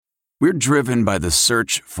We're driven by the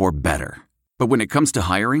search for better. But when it comes to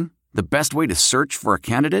hiring, the best way to search for a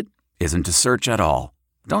candidate isn't to search at all.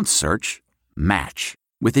 Don't search. Match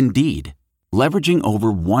with Indeed. Leveraging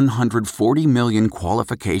over 140 million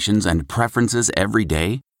qualifications and preferences every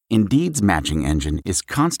day, Indeed's matching engine is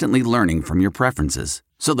constantly learning from your preferences.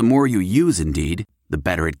 So the more you use Indeed, the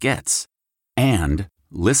better it gets. And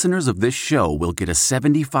listeners of this show will get a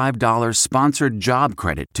 $75 sponsored job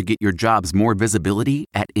credit to get your jobs more visibility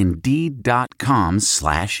at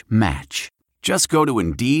Indeed.com/match. Just go to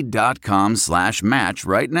Indeed.com/match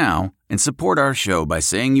right now and support our show by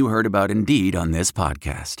saying you heard about Indeed on this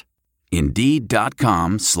podcast.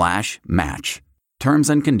 Indeed.com/match. Terms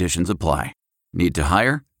and conditions apply. Need to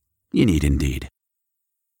hire? You need Indeed.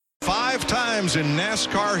 5 times in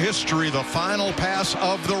NASCAR history, the final pass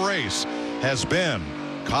of the race has been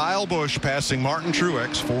Kyle Busch passing Martin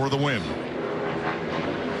Truex for the win.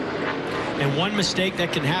 And one mistake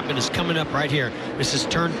that can happen is coming up right here. This is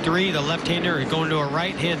turn 3, the left-hander going to a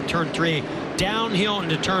right-hand turn 3, downhill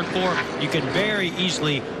into turn 4. You can very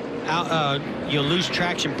easily you'll lose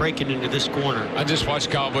traction breaking into this corner. I just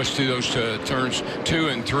watched Kyle Busch do those turns 2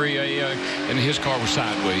 and 3, and his car was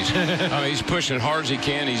sideways. He's pushing as hard as he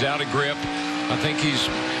can. He's out of grip. I think he's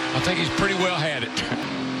pretty well had it.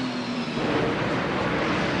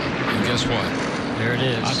 And guess what? There it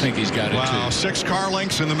is. I think he's got it too. Wow, 6 car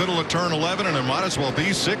lengths in the middle of turn 11, and it might as well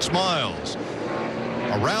be 6 miles.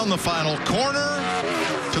 Around the final corner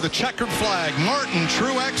to the checkered flag, Martin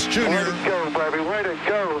Truex Jr. Way to go, baby. Way to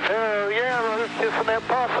go. Hell yeah, it's just an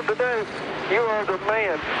impossible to do. You are the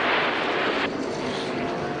man.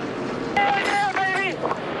 Hell yeah, baby.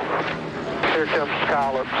 Here comes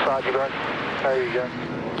Kyle up beside you, buddy. There you go.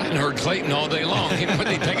 I hadn't heard Clayton all day long. What,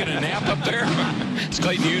 they taking a nap up there? It's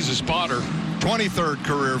Clayton Hughes, a spotter. 23rd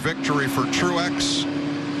career victory for Truex.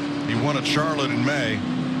 He won at Charlotte in May.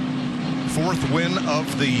 4th win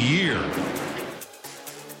of the year.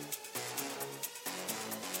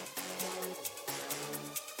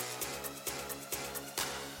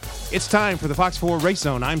 It's time for the Fox 4 Race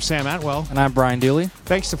Zone. I'm Sam Atwell. And I'm Brian Dooley.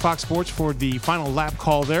 Thanks to Fox Sports for the final lap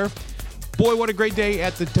call there. Boy, what a great day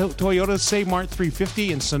at the Toyota Save Mart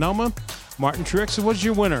 350 in Sonoma. Martin Truex was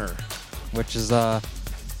your winner. Which is not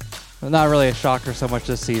really a shocker so much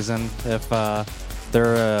this season. If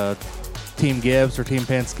they're Team Gibbs or Team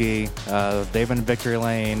Penske, they've been in victory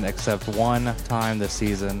lane except one time this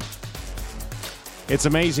season. It's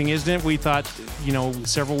amazing, isn't it? We thought,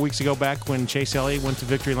 several weeks ago back when Chase Elliott went to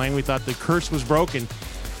victory lane, we thought the curse was broken.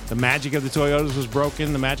 The magic of the Toyotas was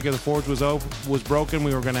broken. The magic of the Fords was broken.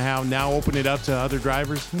 We were going to now open it up to other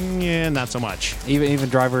drivers. Yeah, not so much. Even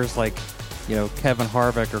drivers like, Kevin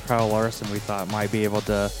Harvick or Kyle Larson, we thought might be able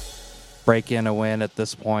to break in a win at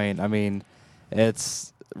this point. I mean, we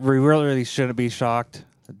really shouldn't be shocked.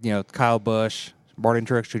 Kyle Busch, Martin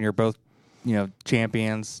Truex Jr., both,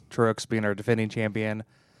 champions, Truex being our defending champion.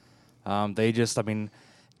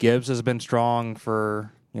 Gibbs has been strong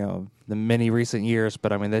for, the many recent years, but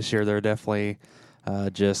this year they're definitely they're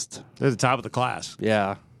the top of the class.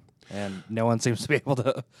 Yeah. And no one seems to be able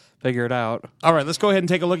to figure it out. All right, let's go ahead and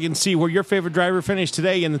take a look and see where your favorite driver finished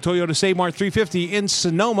today in the Toyota Save Mart 350 in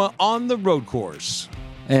Sonoma on the road course.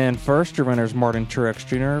 And first, your winner is Martin Truex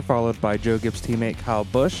Jr., followed by Joe Gibbs' teammate Kyle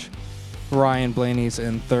Busch. Ryan Blaney's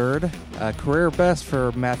in third. Career best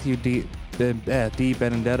for Matthew D.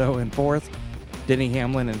 Benedetto in fourth. Denny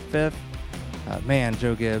Hamlin in fifth.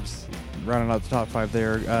 Joe Gibbs running out the top 5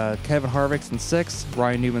 there. Kevin Harvick's in sixth.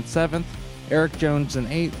 Ryan Newman seventh. Eric Jones in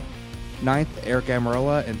eighth. 9th, Eric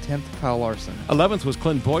Amarella, and 10th, Kyle Larson. 11th was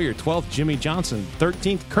Clint Boyer. 12th, Jimmy Johnson.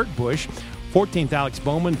 13th, Kurt Busch. 14th, Alex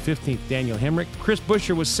Bowman. 15th, Daniel Hemrick. Chris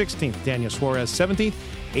Buescher was 16th. Daniel Suarez, 17th.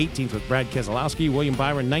 18th was Brad Keselowski. William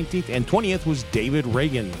Byron, 19th. And 20th was David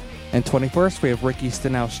Reagan. And 21st, we have Ricky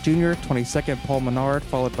Stenhouse Jr., 22nd, Paul Menard,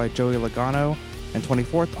 followed by Joey Logano. And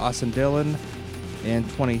 24th, Austin Dillon. And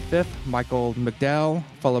 25th, Michael McDowell,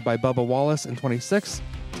 followed by Bubba Wallace. And 26th,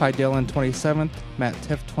 Ty Dillon, 27th, Matt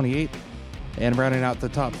Tiff, 28th. And rounding out the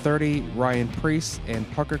top 30, Ryan Preece and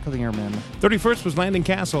Parker Clearman. 31st was Landon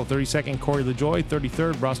Castle. 32nd, Corey LaJoie.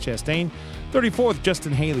 33rd, Ross Chastain. 34th,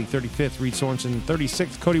 Justin Haley. 35th, Reed Sorensen.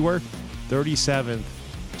 36th, Cody Ware. 37th,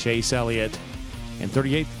 Chase Elliott. And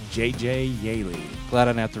 38th, J.J. Yaley. Glad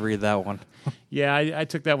I didn't have to read that one. Yeah, I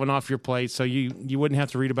took that one off your plate, so you wouldn't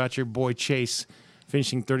have to read about your boy Chase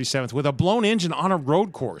finishing 37th with a blown engine on a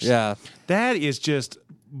road course. Yeah. That is just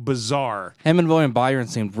bizarre. Him and William Byron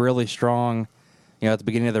seemed really strong, at the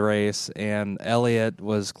beginning of the race, and Elliott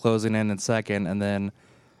was closing in second, and then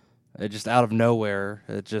it just out of nowhere,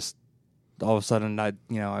 it just all of a sudden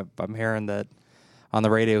I'm hearing that on the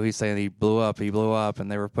radio, he's saying he blew up,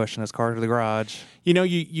 and they were pushing his car to the garage. You know,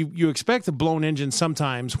 you expect a blown engine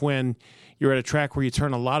sometimes when you're at a track where you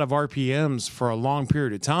turn a lot of RPMs for a long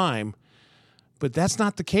period of time, but that's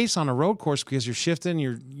not the case on a road course because you're shifting,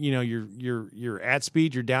 you're at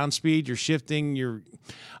speed, you're down speed, you're shifting,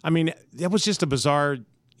 that was just a bizarre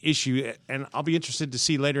issue, and I'll be interested to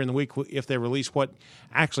see later in the week if they release what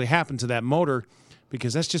actually happened to that motor,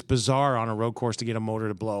 because that's just bizarre on a road course to get a motor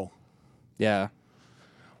to blow. Yeah.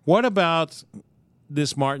 What about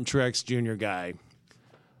this Martin Truex Jr. guy?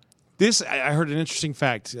 I heard an interesting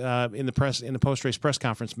fact in the post-race press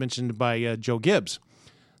conference mentioned by Joe Gibbs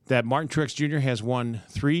that Martin Truex Jr. has won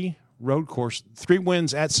 3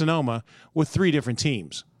 wins at Sonoma with 3 different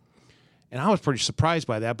teams. And I was pretty surprised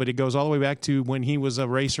by that, but it goes all the way back to when he was a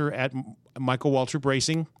racer at Michael Waltrip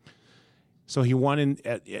Racing. So he won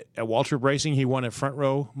at Waltrip Racing, he won at Front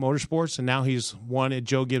Row Motorsports, and now he's won at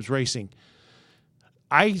Joe Gibbs Racing.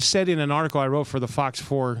 I said in an article I wrote for the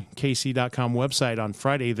Fox4KC.com website on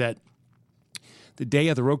Friday that the day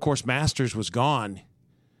of the Road Course Masters was gone.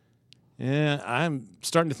 Yeah, I'm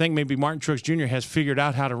starting to think maybe Martin Truex Jr. has figured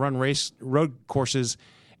out how to run road courses,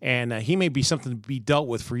 and he may be something to be dealt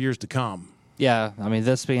with for years to come. Yeah, I mean,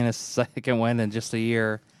 this being his second win in just a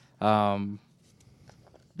year.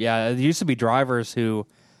 Yeah, it used to be drivers who,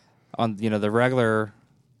 on the regular,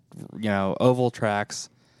 oval tracks,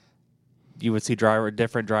 you would see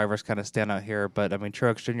different drivers kind of stand out here. But I mean,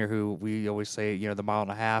 Truex Jr., who we always say, the 1.5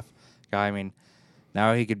 mile guy. I mean,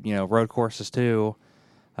 now he could, road courses too.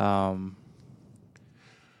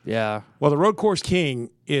 Yeah. Well, the road course king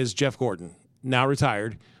is Jeff Gordon, now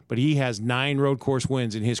retired, but he has 9 road course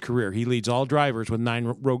wins in his career. He leads all drivers with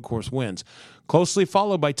 9 road course wins, closely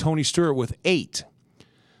followed by Tony Stewart with 8.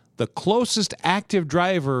 The closest active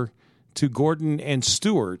driver to Gordon and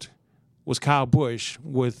Stewart was Kyle Busch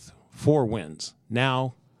with 4 wins.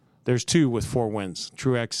 Now there's 2 with 4 wins,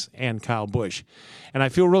 Truex and Kyle Busch. And I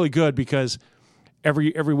feel really good because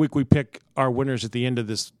every week we pick our winners at the end of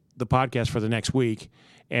the podcast for the next week.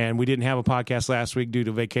 And we didn't have a podcast last week due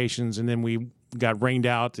to vacations, and then we got rained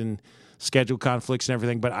out and schedule conflicts and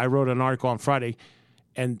everything. But I wrote an article on Friday,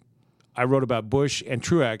 and I wrote about Busch and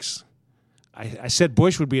Truex. I said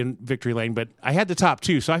Busch would be in victory lane, but I had the top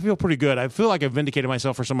 2, so I feel pretty good. I feel like I've vindicated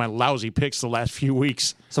myself for some of my lousy picks the last few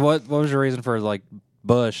weeks. So what was your reason for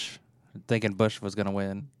Busch thinking Busch was going to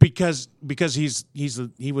win? Because he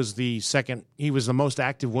was the most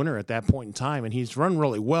active winner at that point in time, and he's run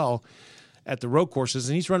really well at the road courses,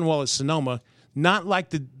 and he's run well at Sonoma. Not like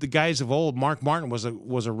the guys of old. Mark Martin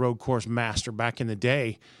was a road course master back in the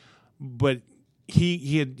day, but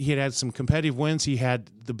he had some competitive wins. He had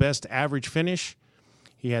the best average finish.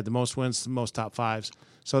 He had the most wins, the most top 5s.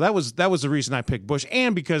 So that was the reason I picked Busch,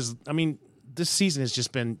 and because this season has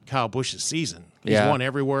just been Kyle Busch's season. He's won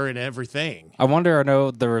everywhere and everything. I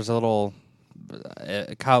know there was a little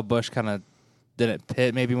Kyle Busch kind of didn't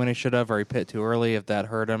pit maybe when he should have, or he pit too early if that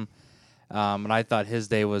hurt him. And I thought his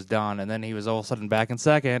day was done, and then he was all of a sudden back in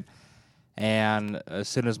second. And as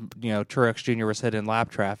soon as Truex Jr. was hitting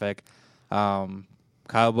lap traffic,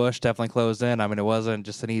 Kyle Busch definitely closed in. I mean, it wasn't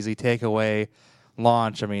just an easy takeaway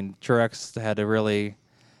launch. I mean, Truex had to really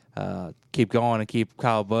keep going and keep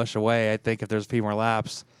Kyle Busch away. I think if there's a few more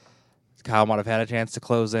laps, Kyle might have had a chance to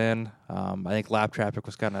close in. I think lap traffic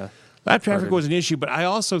was kind of lap traffic was an issue, but I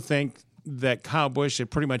also think that Kyle Busch had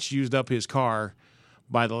pretty much used up his car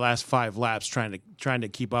by the last 5 laps trying to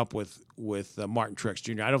keep up with Martin Truex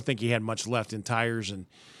Jr. I don't think he had much left in tires, and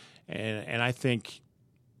I think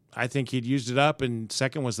he'd used it up, and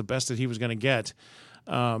second was the best that he was going to get.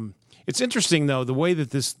 It's interesting though the way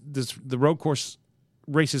that the road course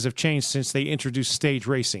races have changed since they introduced stage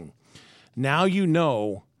racing. Now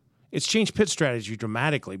it's changed pit strategy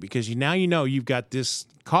dramatically because now you've got this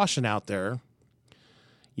caution out there.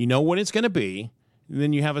 You know when it's going to be. And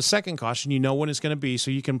then you have a second caution. You know when it's going to be,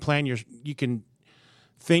 so you can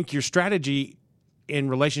think your strategy in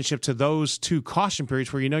relationship to those 2 caution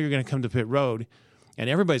periods where you're going to come to pit road, and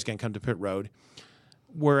everybody's going to come to pit road.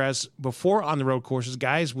 Whereas before on the road courses,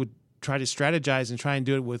 guys would try to strategize and try and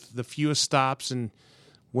do it with the fewest stops, and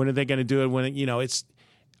when are they going to do it?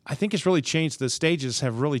 I think it's really changed. The stages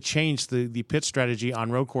have really changed the pit strategy on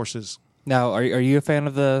road courses. Now, are you a fan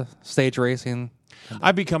of the stage racing?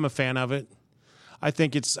 I've become a fan of it. I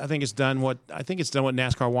think it's done what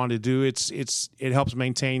NASCAR wanted to do. It helps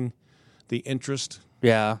maintain the interest.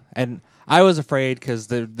 Yeah, and I was afraid because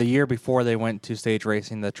the year before they went to stage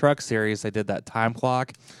racing, the Truck Series, they did that time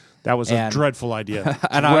clock. That was a dreadful idea.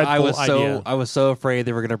 And I was so afraid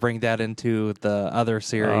they were going to bring that into the other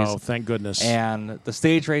series. Oh, thank goodness! And the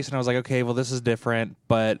stage racing, I was like, okay, well, this is different,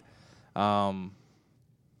 but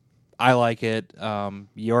I like it.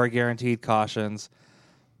 You're guaranteed cautions,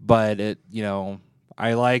 but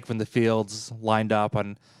I like when the field's lined up.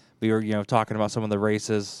 And we were talking about some of the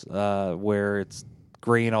races where it's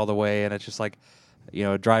green all the way, and it's just like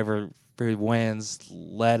a driver who wins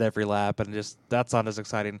led every lap, and just that's not as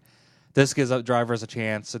exciting. This gives drivers a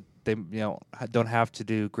chance. They don't have to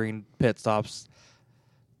do green pit stops.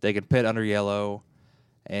 They can pit under yellow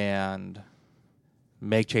and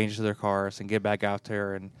make changes to their cars and get back out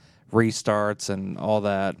there and restarts and all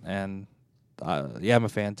that. And I'm a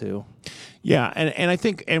fan too. Yeah, and I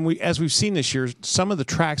think as we've seen this year, some of the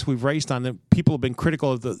tracks we've raced on, people have been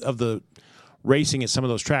critical of the racing at some of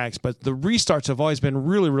those tracks, but the restarts have always been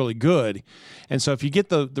really, really good. And so if you get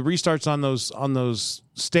the restarts on those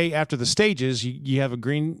stay after the stages, you have a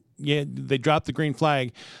green. Yeah, they drop the green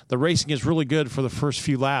flag. The racing is really good for the first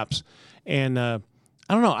few laps, and I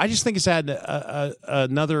don't know. I just think it's added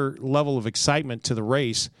another level of excitement to the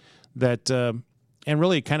race that, and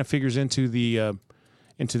really it kind of figures into the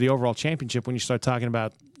overall championship when you start talking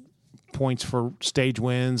about points for stage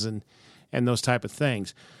wins and those type of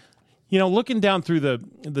things. Looking down through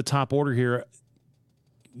the top order here,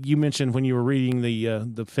 you mentioned when you were reading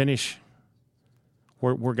the finish,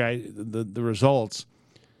 the results.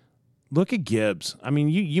 Look at Gibbs. I mean,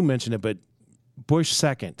 you mentioned it, but Busch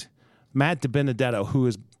second, Matt DiBenedetto,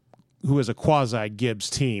 who is a quasi Gibbs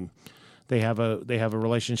team. They have a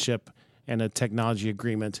relationship and a technology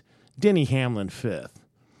agreement. Denny Hamlin fifth,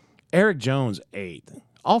 Eric Jones eighth.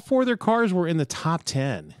 All four of their cars were in the top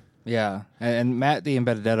 10. Yeah, and Matt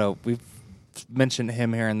DiBenedetto, we've mentioned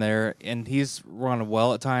him here and there, and he's run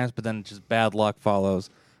well at times, but then just bad luck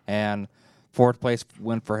follows. And fourth place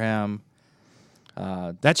win for him.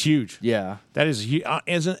 That's huge. Yeah. That is huge,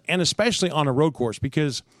 and especially on a road course,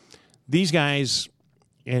 because these guys,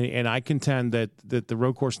 and I contend that the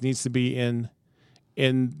road course needs to be in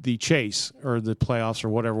the chase or the playoffs or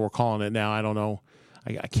whatever we're calling it now. I don't know.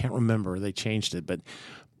 I can't remember. They changed it, but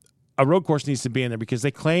a road course needs to be in there because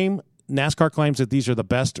NASCAR claims that these are the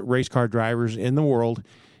best race car drivers in the world.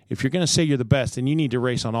 If you're going to say you're the best, then you need to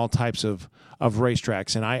race on all types of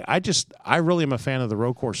racetracks. And I really am a fan of the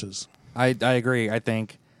road courses. I agree. I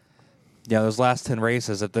think, those last 10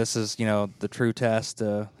 races, if this is, the true test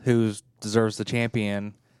who deserves the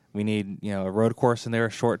champion, we need, a road course in there, a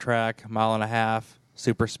short track, mile and a half,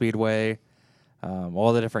 super speedway,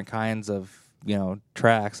 all the different kinds of,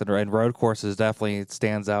 tracks. And road courses definitely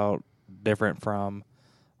stands out different from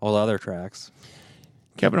all the other tracks.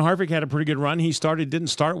 Kevin Harvick had a pretty good run. He didn't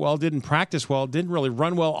start well, didn't practice well, didn't really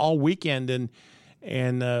run well all weekend, and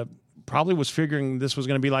probably was figuring this was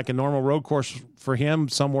going to be like a normal road course for him,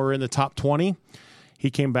 somewhere in the top 20.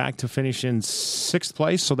 He came back to finish in 6th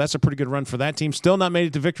place, so that's a pretty good run for that team. Still not made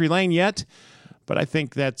it to victory lane yet, but I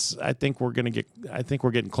think we're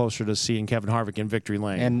getting closer to seeing Kevin Harvick in victory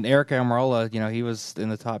lane. And Eric Almirola, he was in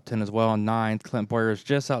the top 10 as well in 9th. Clint Boyer's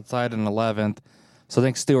just outside in 11th. So I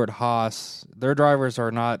think Stewart-Haas, their drivers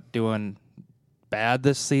are not doing bad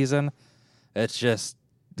this season. It's just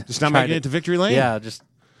not making it to victory lane. Yeah, just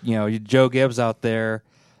Joe Gibbs out there.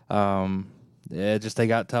 They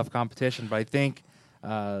got tough competition, but I think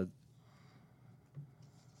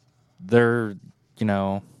they're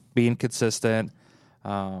being consistent.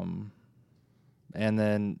 And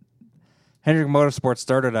then Hendrick Motorsports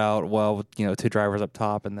started out well with 2 drivers up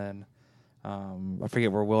top, and then I forget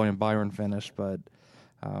where William Byron finished, but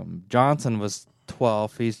Johnson was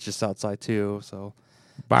 12th. He's just outside too. So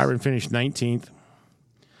Byron finished 19th.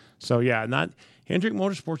 So yeah, Hendrick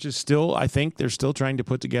Motorsports is still. I think they're still trying to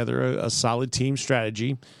put together a solid team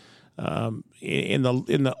strategy. In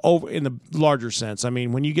the larger sense, I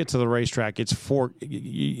mean, when you get to the racetrack, it's four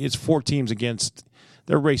teams against.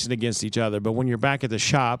 They're racing against each other. But when you're back at the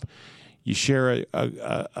shop, you share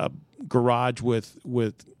a garage with.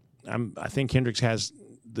 I think Hendricks has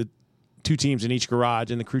the 2 teams in each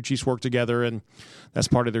garage, and the crew chiefs work together, and that's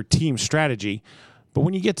part of their team strategy. But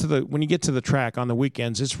when you get to the track on the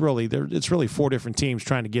weekends, it's really 4 different teams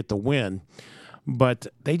trying to get the win. But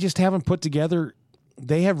they just haven't put together.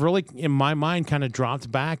 They have really, in my mind, kind of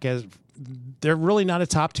dropped back as they're really not a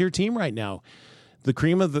top tier team right now. The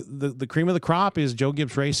cream of the cream of the crop is Joe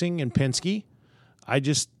Gibbs Racing and Penske. I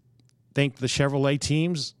just think the Chevrolet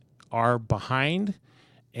teams are behind.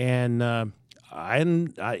 And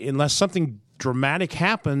unless something dramatic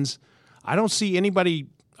happens, I don't see anybody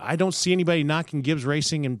knocking Gibbs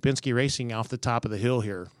Racing and Penske Racing off the top of the hill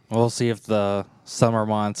here. We'll see if the summer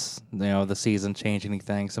months, the season change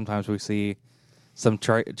anything. Sometimes we see some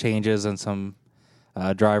changes and some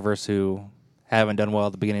drivers who haven't done well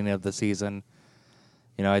at the beginning of the season,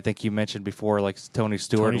 I think you mentioned before, like Tony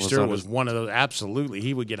Stewart. Tony Stewart was one of those. Absolutely.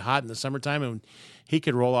 He would get hot in the summertime, and he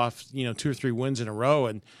could roll off, 2 or 3 wins in a row.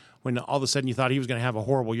 And when all of a sudden you thought he was going to have a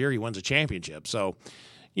horrible year, he wins a championship. So,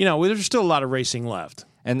 there's still a lot of racing left.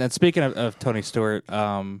 And then speaking of Tony Stewart,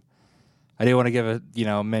 I do want to give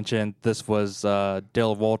a mention. This was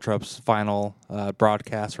Dale Waltrip's final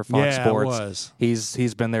broadcast for Fox Sports. It was.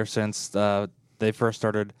 He's been there since they first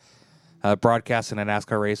started broadcasting at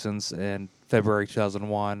NASCAR races in February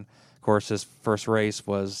 2001. Of course, his first race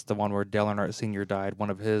was the one where Dale Earnhardt Sr. died, one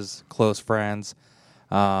of his close friends.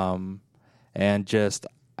 And just,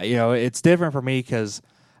 it's different for me because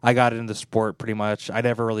I got into sport pretty much. I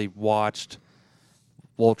never really watched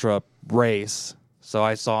Waltrip race. So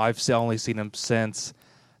I've only seen him since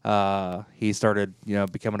he started,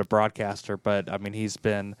 becoming a broadcaster. But I mean, he's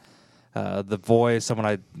been the voice,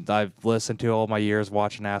 someone I've listened to all my years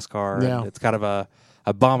watching NASCAR. Yeah. And it's kind of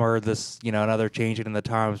a bummer, this another changing in the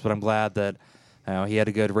times. But I'm glad that he had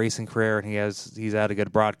a good racing career and he's had a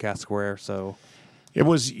good broadcast career. So it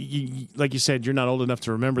was, like you said, you're not old enough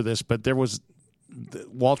to remember this, but there was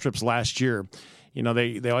Waltrip's last year.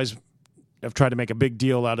 They always have tried to make a big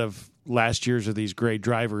deal out of last year's of these great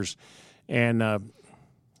drivers, and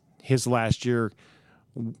his last year,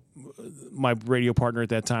 my radio partner at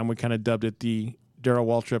that time, we kind of dubbed it the Darrell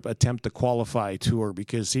Waltrip attempt to qualify tour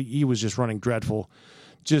because he was just running dreadful,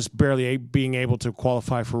 just barely being able to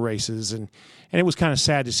qualify for races, and it was kind of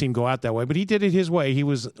sad to see him go out that way. But he did it his way. He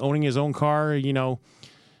was owning his own car.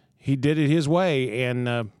 He did it his way,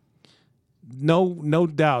 and no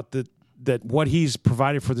doubt that what he's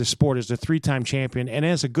provided for this sport as a 3-time champion and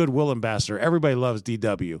as a goodwill ambassador. Everybody loves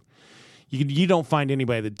DW. You don't find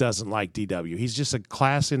anybody that doesn't like DW. He's just a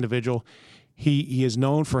class individual. He is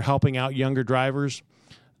known for helping out younger drivers.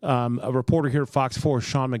 A reporter here at Fox 4,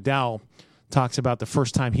 Sean McDowell, talks about the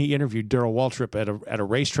first time he interviewed Darrell Waltrip at a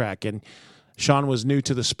racetrack, and Sean was new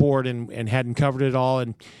to the sport and hadn't covered it all,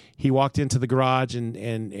 and he walked into the garage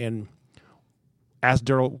and asked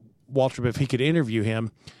Darrell Waltrip if he could interview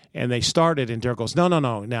him. And they started, and Darrell goes, no.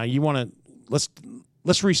 Now you want to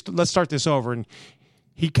let's start this over. And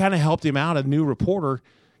he kind of helped him out, a new reporter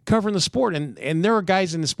covering the sport. And there are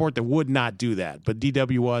guys in the sport that would not do that, but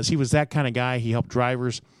DW was. He was that kind of guy. He helped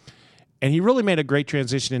drivers, and he really made a great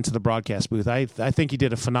transition into the broadcast booth. I think he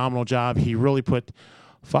did a phenomenal job. He really put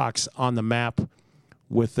Fox on the map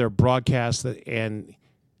with their broadcast, and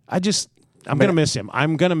I'm going to miss him.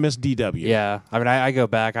 I'm going to miss DW. Yeah. I mean, I go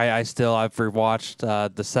back. I've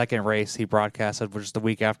rewatched the second race he broadcasted, which was the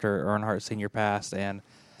week after Earnhardt Sr. passed. And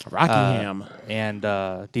Rockingham. And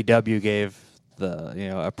DW gave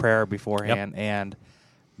a prayer beforehand. Yep. And,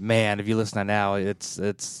 man, if you listen to now,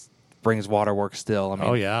 it's brings waterworks still. I mean,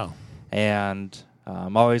 oh, yeah. And I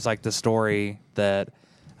always like the story that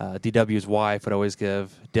DW's wife would always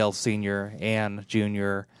give Dale Sr. and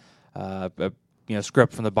Jr.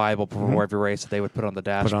 Script from the Bible before every race that they would put on the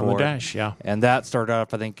dashboard. Put on the dash, yeah. And that started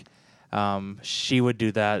off, I think, she would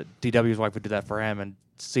do that. DW's wife would do that for him, and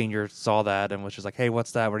Senior saw that and was just like, hey,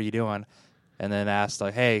 what's that? What are you doing? And then asked,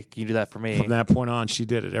 like, hey, can you do that for me? From that point on, she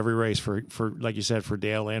did it every race for like you said, for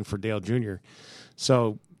Dale and for Dale Jr.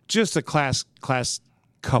 So just a class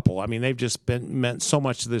couple. I mean, they've just meant so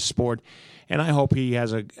much to this sport, and I hope he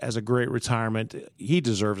has a great retirement. He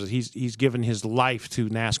deserves it. He's given his life to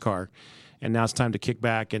NASCAR. And now it's time to kick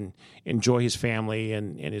back and enjoy his family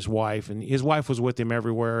and his wife. And his wife was with him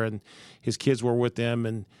everywhere, and his kids were with him.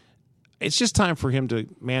 And it's just time for him to,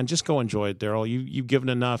 just go enjoy it, Darrell. You've given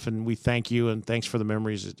enough, and we thank you, and thanks for the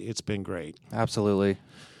memories. It's been great. Absolutely.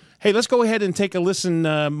 Hey, let's go ahead and take a listen.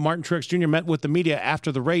 Martin Truex Jr. met with the media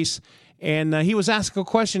after the race, and he was asked a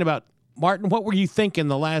question about, Martin, what were you thinking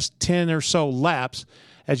the last 10 or so laps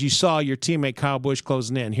as you saw your teammate Kyle Busch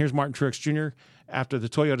closing in? Here's Martin Truex Jr. after the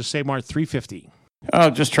Toyota Save-Mart 350.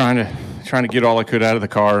 Just trying to get all I could out of the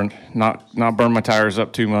car and not burn my tires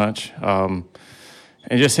up too much, and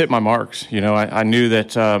just hit my marks. I knew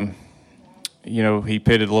that he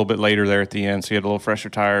pitted a little bit later there at the end, so he had a little fresher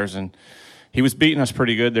tires, and he was beating us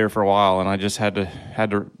pretty good there for a while. And I just had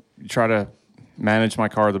to try to manage my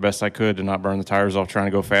car the best I could to not burn the tires off, trying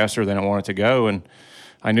to go faster than I wanted to go. And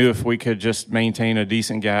I knew if we could just maintain a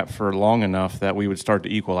decent gap for long enough that we would start to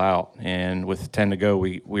equal out. And with 10 to go,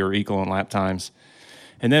 we were equal in lap times.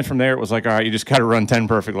 And then from there, it was like, all right, you just got to run 10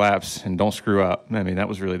 perfect laps and don't screw up. I mean, that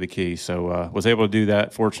was really the key. So was able to do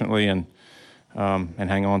that, fortunately, and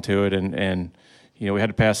hang on to it. And we had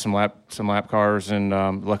to pass some lap cars, and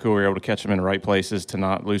luckily we were able to catch them in the right places to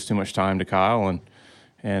not lose too much time to Kyle.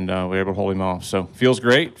 and we were able to hold him off. So feels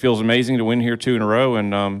great. Feels amazing to win here 2 in a row,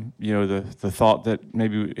 and the thought that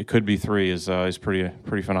maybe it could be 3 is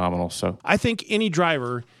pretty phenomenal. So I think any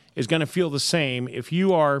driver is going to feel the same if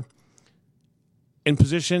you are in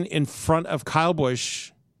position in front of Kyle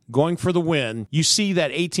Busch going for the win. You see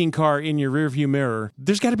that 18 car in your rearview mirror.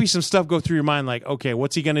 There's got to be some stuff go through your mind like, okay,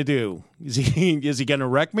 what's he going to do? Is he going to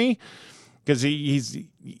wreck me? Because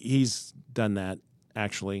he's done that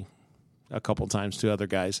actually a couple times to other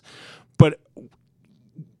guys. But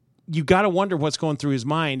you got to wonder what's going through his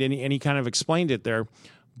mind, and he kind of explained it there.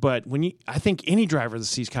 But I think any driver that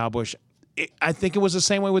sees Kyle Busch, I think it was the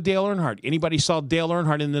same way with Dale Earnhardt. Anybody saw Dale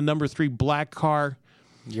Earnhardt in the number 3 black car?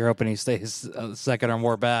 You're hoping he stays a second or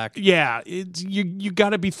more back. Yeah, you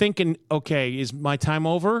got to be thinking, okay, is my time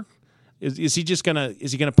over? Is he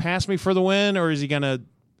gonna pass me for the win, or is he gonna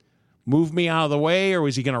move me out of the way, or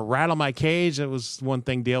is he gonna rattle my cage? That was one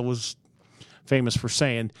thing Dale was famous for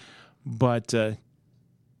saying. But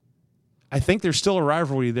I think there's still a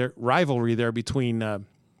rivalry there between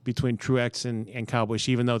Truex and Kyle Busch,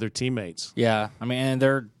 even though they're teammates. Yeah, I mean, and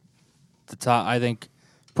they're the top. I think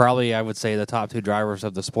probably I would say the top 2 drivers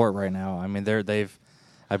of the sport right now. I mean, they've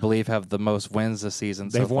I believe have the most wins this season.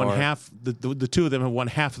 They've so won far. half. The 2 of them have won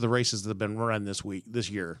half of the races that have been run this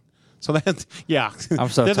year. So that, yeah, I'm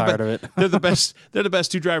so tired of it. They're the best. They're the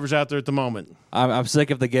best 2 drivers out there at the moment. I'm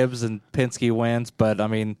sick of the Gibbs and Penske wins, but I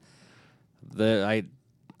mean, they're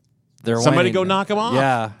somebody winning. go knock them off.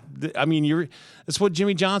 Yeah, I mean, that's what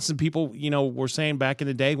Jimmy Johnson people were saying back in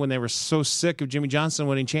the day when they were so sick of Jimmy Johnson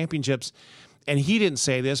winning championships, and he didn't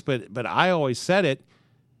say this, but I always said it.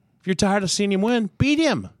 If you're tired of seeing him win, beat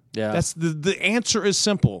him. Yeah, that's the answer is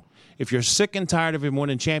simple. If you're sick and tired of him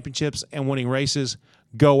winning championships and winning races,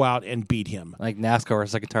 go out and beat him. Like NASCAR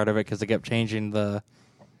is sick and tired of it because they kept changing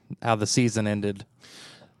how the season ended.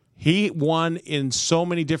 He won in so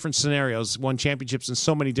many different scenarios, won championships in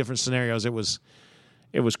so many different scenarios. It was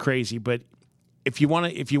crazy. But if you're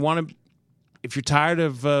tired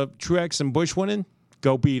of Truex and Busch winning,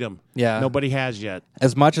 go beat them. Yeah, nobody has yet.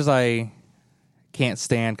 As much as I can't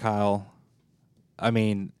stand Kyle, I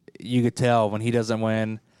mean, you could tell when he doesn't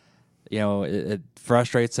win. It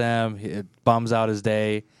frustrates him. It bums out his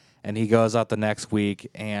day, and he goes out the next week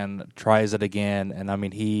and tries it again. And I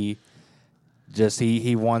mean, he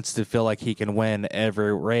wants to feel like he can win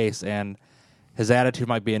every race, and his attitude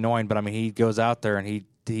might be annoying, but I mean, he goes out there and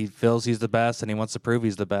he feels he's the best, and he wants to prove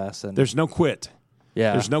he's the best. And there's no quit.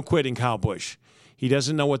 Yeah, there's no quit in Kyle Busch. He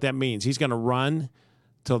doesn't know what that means. He's going to run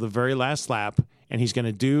till the very last lap, and he's going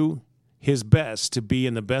to do his best to be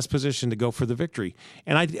in the best position to go for the victory.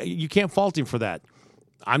 And you can't fault him for that.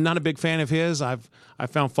 I'm not a big fan of his. I've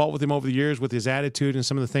found fault with him over the years with his attitude and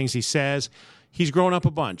some of the things he says. He's grown up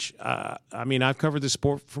a bunch. I mean, I've covered the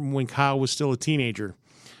sport from when Kyle was still a teenager.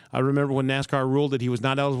 I remember when NASCAR ruled that he was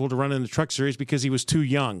not eligible to run in the Truck Series because he was too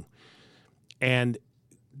young. And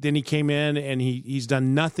then he came in and he's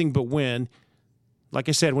done nothing but win. Like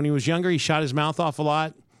I said, when he was younger, he shot his mouth off a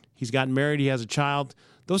lot. He's gotten married. He has a child.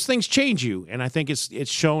 Those things change you, and I think it's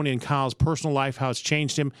shown in Kyle's personal life how it's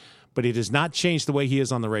changed him, but it has not changed the way he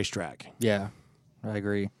is on the racetrack. Yeah, I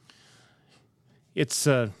agree. It's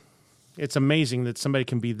amazing that somebody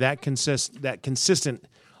can be that consistent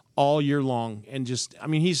all year long, and just, I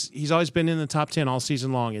mean, he's always been in the top 10 all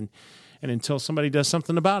season long, and until somebody does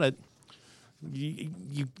something about it,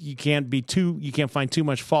 you can't find too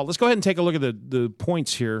much fault. Let's go ahead and take a look at the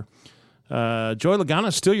points here. Joey Logano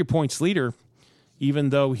is still your points leader,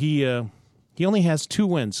 even though he only has 2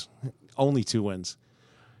 wins. Only 2 wins.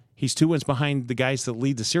 He's 2 wins behind the guys that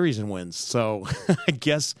lead the series in wins. So I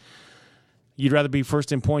guess you'd rather be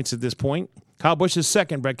first in points at this point. Kyle Busch is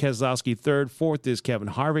second. Brett Keselowski third. Fourth is Kevin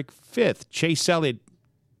Harvick. Fifth, Chase Elliott.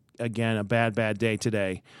 Again, a bad day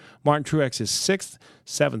today. Martin Truex is sixth.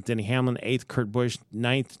 Seventh, Denny Hamlin. Eighth, Kurt Busch.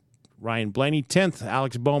 Ninth, Ryan Blaney. 10th,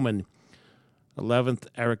 Alex Bowman. 11th,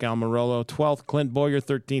 Eric Almirola. 12th, Clint Bowyer.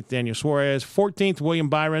 13th, Daniel Suarez. 14th, William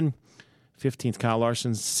Byron. 15th, Kyle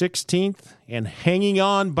Larson. 16th, and hanging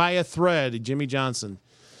on by a thread, Jimmy Johnson.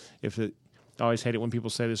 I always hate it when people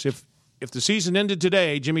say this. If the season ended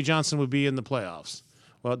today, Jimmy Johnson would be in the playoffs.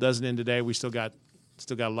 Well, it doesn't end today. We still got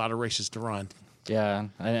a lot of races to run. Yeah,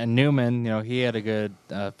 and Newman, he had a good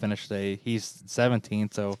finish today. He's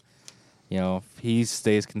 17th, so if he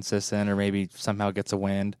stays consistent or maybe somehow gets a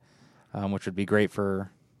win, which would be great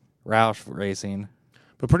for Roush Racing.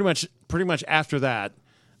 But pretty much after that,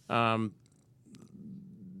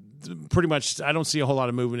 pretty much I don't see a whole lot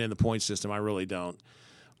of movement in the point system. I really don't.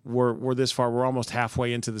 We're this far. We're almost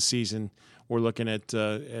halfway into the season. We're looking at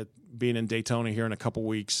being in Daytona here in a couple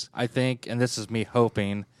weeks. I think, and this is me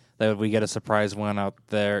hoping, that we get a surprise win out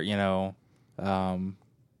there.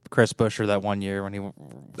 Chris Buescher that one year when he.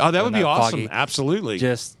 Oh, that would be awesome! Foggy.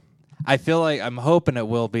 Absolutely. I feel like I'm hoping it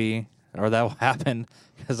will be, or that will happen,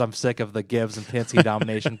 because I'm sick of the Gibbs and Penske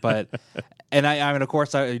domination. But I mean, of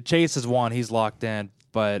course, Chase has won; he's locked in.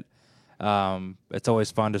 But it's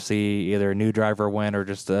always fun to see either a new driver win or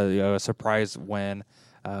just a surprise win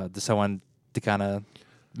to someone to kind of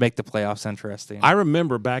make the playoffs interesting. I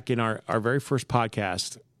remember back in our very first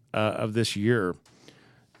podcast of this year,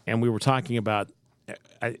 and we were talking about,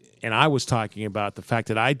 I was talking about the fact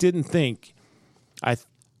that I didn't think,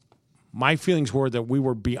 my feelings were that we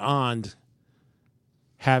were beyond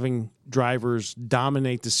having drivers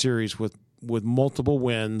dominate the series with multiple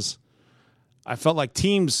wins. I felt like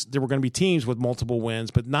there were going to be teams with multiple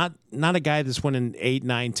wins, but not a guy that's winning 8,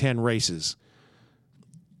 9, 10 races.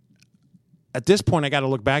 At this point, I got to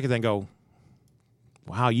look back at that and go,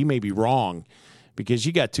 wow, you may be wrong, because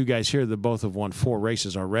you got two guys here that both have won 4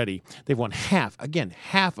 races already. They've won half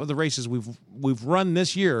of the races we've run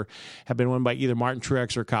this year have been won by either Martin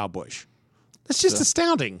Truex or Kyle Busch. That's just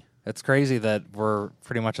astounding. It's crazy that we're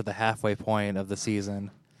pretty much at the halfway point of the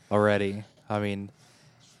season already. I mean,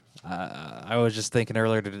 I was just thinking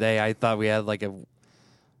earlier today, I thought we had like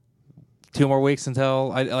 2 more weeks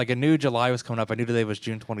until a new July was coming up. I knew today was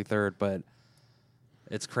June 23rd, but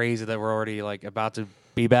it's crazy that we're already like about to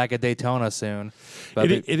be back at Daytona soon.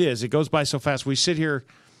 But it is. It goes by so fast. We sit here,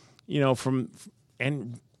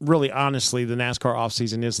 and really honestly, the NASCAR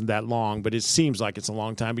offseason isn't that long, but it seems like it's a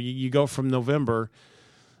long time. But you go from November,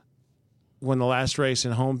 when the last race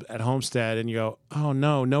at Homestead, and you go, oh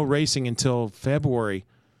no racing until February.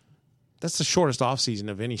 That's the shortest offseason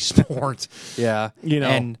of any sport. Yeah.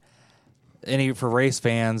 And for race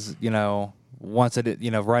fans, once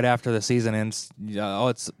right after the season ends, you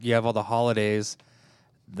have all the holidays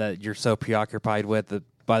that you're so preoccupied with that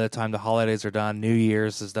by the time the holidays are done, New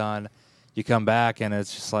Year's is done, you come back and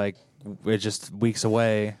it's just like it's just weeks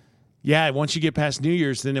away. Yeah, once you get past New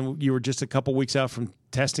Year's, then you were just a couple weeks out from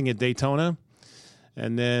testing at Daytona,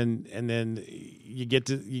 and then you get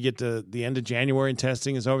to the end of January and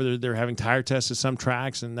testing is over. They're having tire tests at some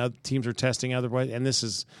tracks, and other teams are testing other ways. And this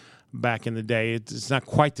is back in the day. It's not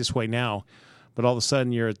quite this way now, but all of a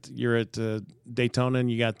sudden you're at Daytona,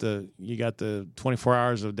 and you got the 24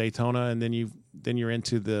 hours of Daytona, and then you're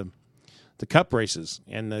into the Cup races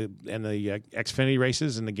and the Xfinity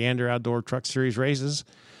races and the Gander Outdoor Truck Series races,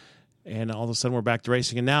 and all of a sudden we're back to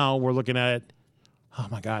racing. And now we're looking at it. Oh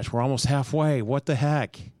my gosh, we're almost halfway. What the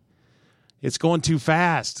heck? It's going too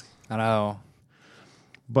fast. I know.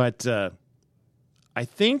 But I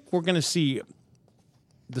think we're going to see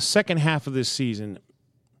the second half of this season.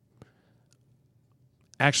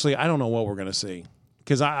 Actually, I don't know what we're going to see,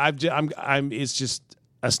 because I'm. It's just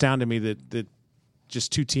astounding me that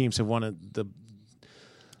just 2 teams have won the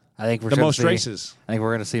most races. I think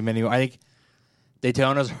we're going to see many. I think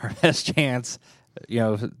Daytona's our best chance,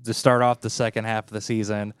 to start off the second half of the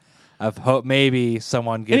season. Of hope maybe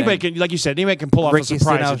someone getting anybody can, like you said, anybody can pull off Ricky a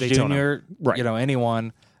surprise at Stenhouse Daytona, Jr., right?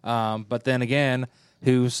 Anyone. But then again,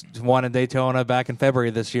 who's won in Daytona back in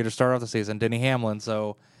February this year to start off the season? Denny Hamlin.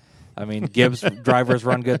 So, I mean, Gibbs drivers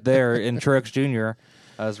run good there, and Truex Jr.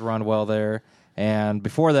 has run well there. And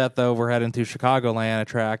before that, though, we're heading to Chicagoland, a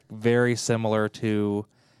track very similar to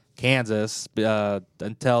Kansas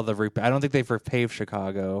until I don't think they've repaved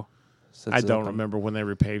Chicago. I don't remember when they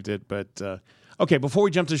repaved it, but okay. Before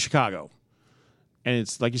we jump to Chicago, and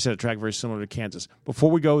it's like you said, a track very similar to Kansas.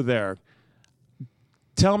 Before we go there,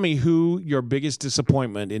 tell me who your biggest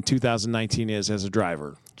disappointment in 2019 is as a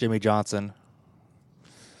driver. Jimmy Johnson.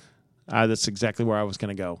 That's exactly where I was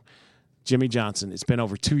going to go. Jimmy Johnson. It's been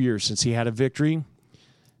over 2 years since he had a victory.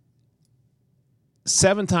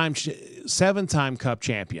 7-time Cup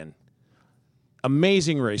champion.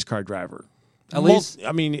 Amazing race car driver. At least,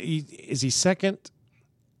 I mean, is he second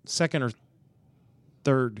or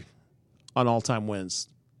third on all-time wins?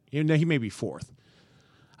 He may be 4th.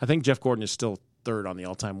 I think Jeff Gordon is still 3rd on the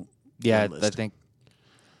all-time win list. I think.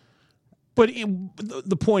 But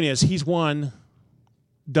the point is, he's won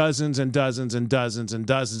dozens and dozens and dozens and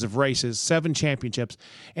dozens of races, 7 championships,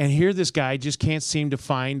 and here this guy just can't seem to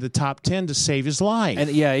find the top 10 to save his life. And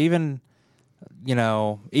yeah, even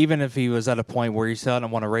if he was at a point where he still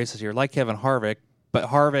didn't want to race this year, like Kevin Harvick, but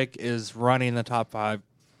Harvick is running the top 5,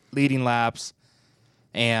 leading laps,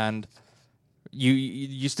 and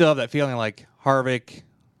you still have that feeling like Harvick,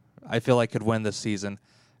 I feel like, could win this season.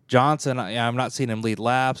 Johnson, I'm not seeing him lead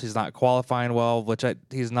laps. He's not qualifying well, which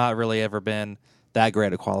he's not really ever been that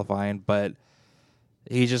great at qualifying, but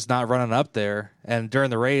he's just not running up there. And during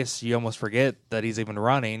the race, you almost forget that he's even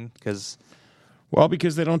running because Well,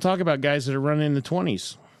 because they don't talk about guys that are running in the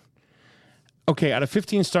 20s. Okay, out of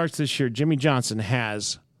 15 starts this year, Jimmy Johnson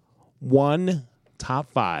has one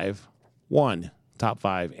top five,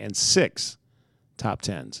 and 6 top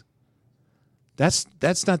 10s.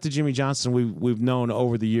 That's not the Jimmy Johnson we've known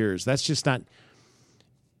over the years. That's just not.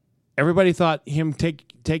 Everybody thought him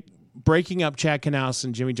breaking up Chad Knaus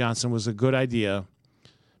and Jimmy Johnson was a good idea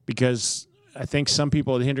because I think some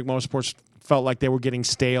people at Hendrick Motorsports felt like they were getting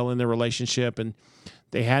stale in their relationship and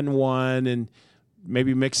they hadn't won, and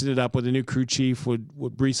maybe mixing it up with a new crew chief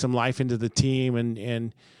would breathe some life into the team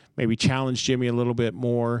and maybe challenge Jimmy a little bit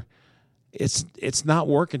more. It's not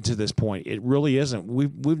working to this point. It really isn't.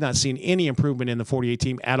 We've not seen any improvement in the 48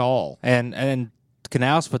 team at all. And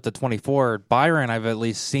Knaus with the 24, Byron I've at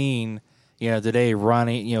least seen, today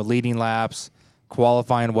running, leading laps,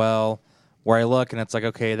 qualifying well, where I look and it's like,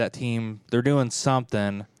 okay, that team, they're doing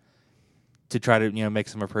something to try to, make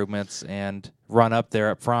some improvements and run up there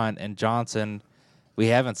up front. And Johnson, we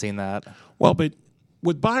haven't seen that. Well, but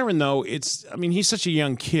with Byron though, he's such a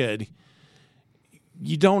young kid.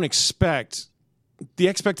 You don't expect – the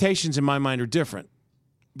expectations in my mind are different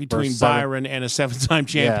between Byron and a 7-time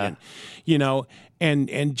champion. Yeah.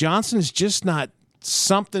 And Johnson's just not –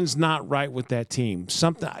 something's not right with that team.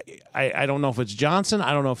 I don't know if it's Johnson.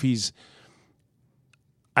 I don't know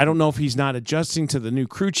if he's not adjusting to the new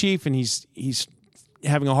crew chief and he's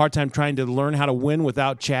having a hard time trying to learn how to win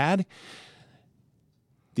without Chad.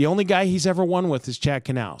 The only guy he's ever won with is Chad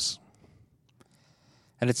Knaus.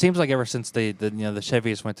 And it seems like ever since the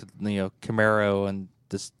Chevys went to Camaro and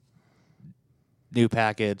this new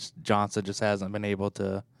package, Johnson just hasn't been able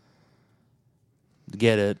to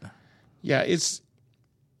get it. Yeah,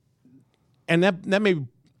 and that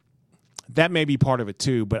may be part of it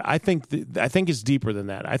too. But I think it's deeper than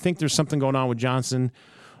that. I think there's something going on with Johnson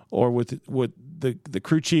or with the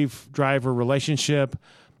crew chief driver relationship.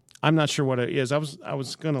 I'm not sure what it is. I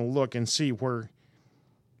was going to look and see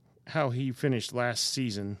how he finished last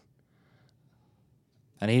season.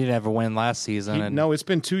 And he didn't have a win last season. No, it's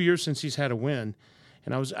been 2 years since he's had a win.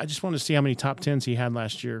 And I just wanted to see how many top 10s he had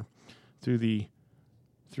last year through the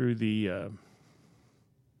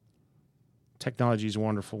technology is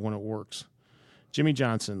wonderful when it works. Jimmy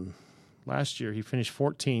Johnson, last year he finished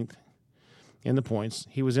 14th in the points.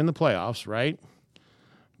 He was in the playoffs, right?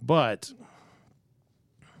 But,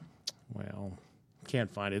 well,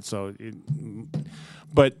 can't find it.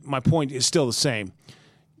 But my point is still the same.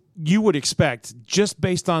 You would expect, just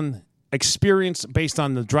based on experience, based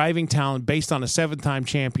on the driving talent, based on a 7-time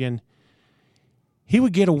champion, he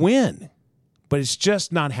would get a win. But it's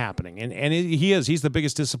just not happening. And he's the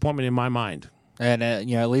biggest disappointment in my mind. And,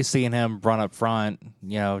 at least seeing him run up front,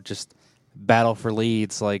 just battle for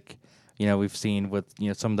leads like, we've seen with,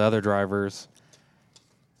 some of the other drivers.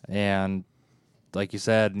 And like you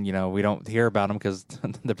said, we don't hear about him because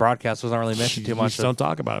the broadcast wasn't really mentioned too much. Don't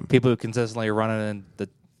talk about him. People who consistently are running in the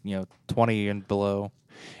 20 and below.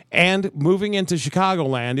 And moving into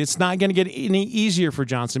Chicagoland, it's not going to get any easier for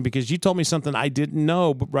Johnson because you told me something I didn't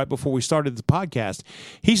know right before we started the podcast.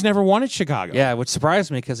 He's never won at Chicago. Yeah, which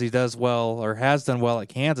surprised me because he does well or has done well at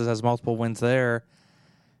Kansas, has multiple wins there.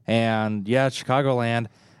 And, Chicagoland,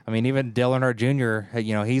 even Dale Earnhardt Jr.,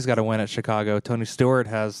 he's got a win at Chicago. Tony Stewart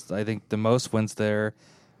has, I think, the most wins there.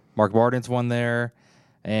 Mark Martin's won there.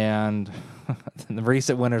 And the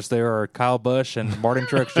recent winners there are Kyle Busch and Martin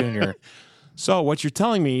Truex Jr. So what you're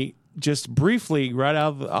telling me, just briefly, right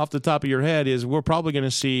off the top of your head, is we're probably going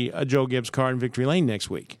to see a Joe Gibbs car in Victory Lane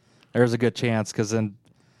next week. There's a good chance because then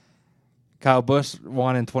Kyle Busch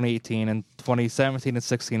won in 2018, and 2017 and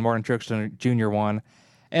 16 Martin Truex Jr. won,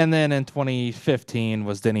 and then in 2015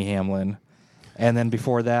 was Denny Hamlin, and then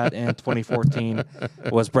before that in 2014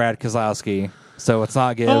 was Brad Keselowski. So it's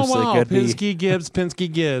not Gibbs. Oh wow, it could Penske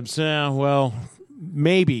Gibbs. Well,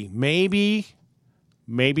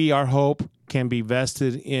 maybe our hope can be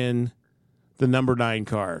vested in the number 9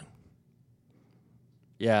 car.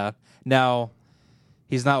 Yeah. Now,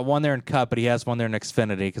 he's not won there in Cup, but he has won there in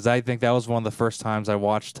Xfinity because I think that was one of the first times I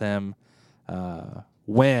watched him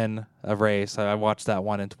win a race. I watched that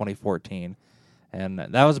one in 2014, and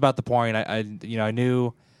that was about the point. I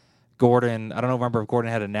knew Gordon. I don't remember if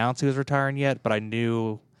Gordon had announced he was retiring yet, but I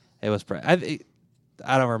knew it was. I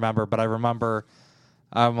don't remember, but I remember.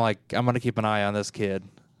 I'm like, I'm going to keep an eye on this kid.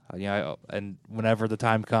 And whenever the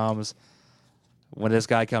time comes, when this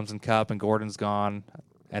guy comes in Cup and Gordon's gone,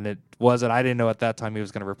 and I didn't know at that time he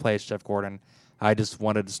was going to replace Jeff Gordon. I just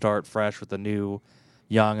wanted to start fresh with a new,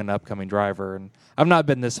 young and upcoming driver. And I've not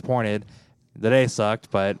been disappointed. The day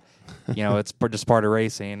sucked, but, it's just part of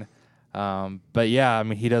racing. But, yeah,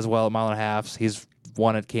 he does well at mile and a half. He's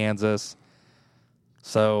won at Kansas.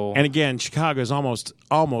 So, and again, Chicago is almost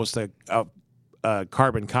a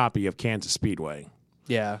carbon copy of Kansas Speedway.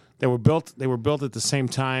 yeah. They were built at the same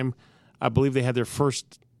time. I believe they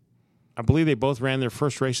both ran their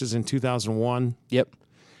first races in 2001. Yep.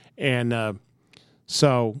 And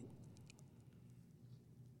so,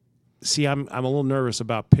 see, I'm a little nervous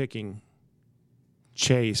about picking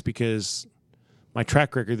Chase because my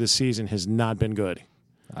track record this season has not been good.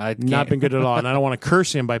 Not been good at all, and I don't want to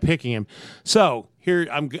curse him by picking him. So here,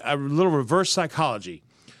 I'm a little reverse psychology.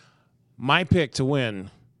 My pick to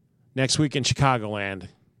win next week in Chicagoland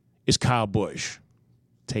is Kyle Busch.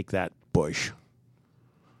 Take that, Busch.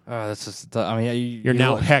 That's just. I mean, You're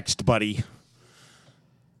now hexed, buddy.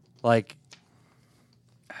 Like,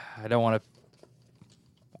 I don't want to.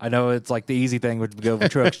 I know it's like the easy thing would go for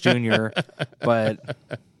Truex Jr., but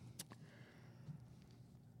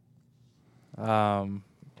I'm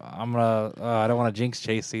gonna. I don't want to jinx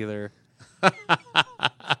Chase either.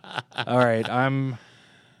 All right, I'm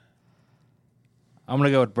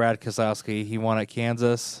gonna go with Brad Keselowski. He won at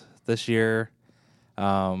Kansas this year.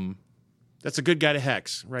 That's a good guy to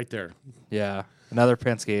hex right there. Yeah, another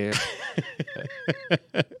Penske.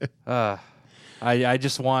 I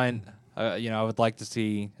just want. I would like to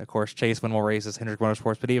see, of course, Chase win more races, Hendrick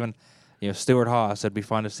Motorsports, but even, Stewart Haas. It'd be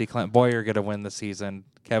fun to see Clint Bowyer get a win this season.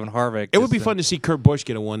 Kevin Harvick. It would be fun to see Kurt Busch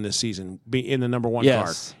get a win this season, be in the number one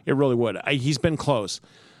car. It really would. He's been close,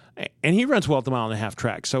 and he runs well at the mile-and-a-half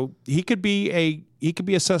track, so he could be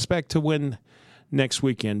a suspect to win next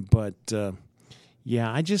weekend. But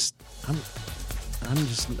yeah, I'm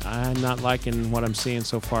not liking what I'm seeing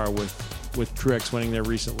so far with Truex winning there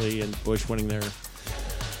recently and Busch winning there.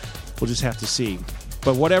 We'll just have to see.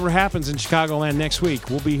 But whatever happens in Chicagoland next week,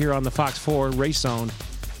 we'll be here on the Fox 4 Race Zone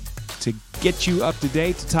to get you up to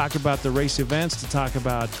date, to talk about the race events, to talk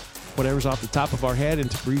about whatever's off the top of our head, and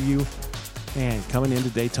to preview and coming into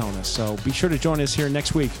Daytona. So be sure to join us here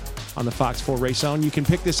next week on the Fox 4 Race Zone. You can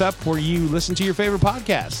pick this up where you listen to your favorite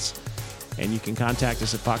podcasts. And you can contact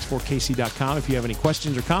us at fox4kc.com if you have any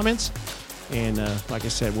questions or comments. And like I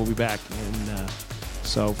said, we'll be back. And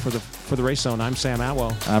so for the Race Zone, I'm Sam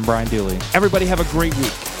Atwell. I'm Brian Dooley. Everybody have a great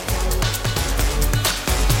week.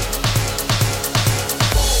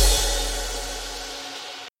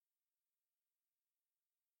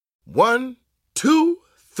 One, 2,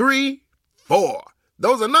 3, 4.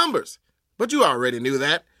 Those are numbers. But you already knew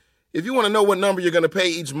that. If you want to know what number you're going to pay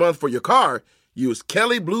each month for your car, use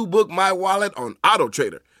Kelley Blue Book My Wallet on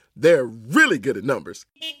AutoTrader. They're really good at numbers.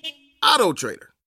 AutoTrader.